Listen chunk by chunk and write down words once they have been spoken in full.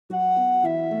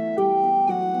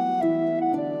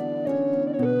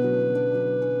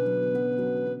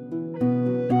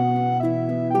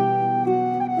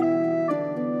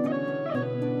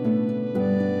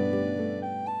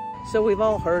So we've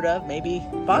all heard of, maybe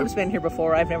Bob's been here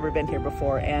before, I've never been here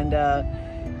before, and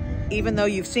even though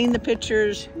you've seen the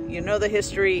pictures, you know the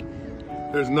history.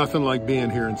 There's nothing like being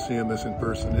here and seeing this in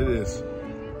person. It is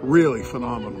really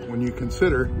phenomenal when you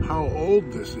consider how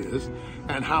old this is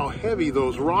and how heavy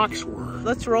those rocks were.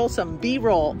 Let's roll some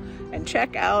B-roll and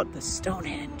check out the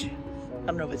Stonehenge. I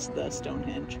don't know if it's the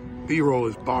Stonehenge. B-roll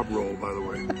is Bob roll, by the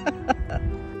way.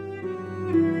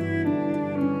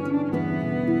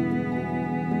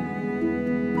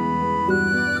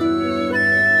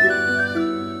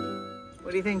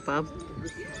 What do you think, Bob?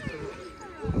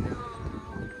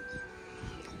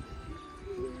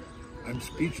 I'm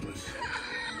speechless.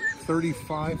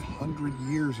 3,500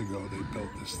 years ago they built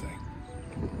this thing.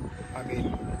 I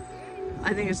mean...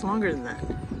 I think it's longer than that.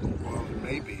 Well,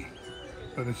 maybe.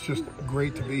 But it's just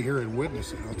great to be here and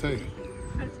witness it, I'll tell you.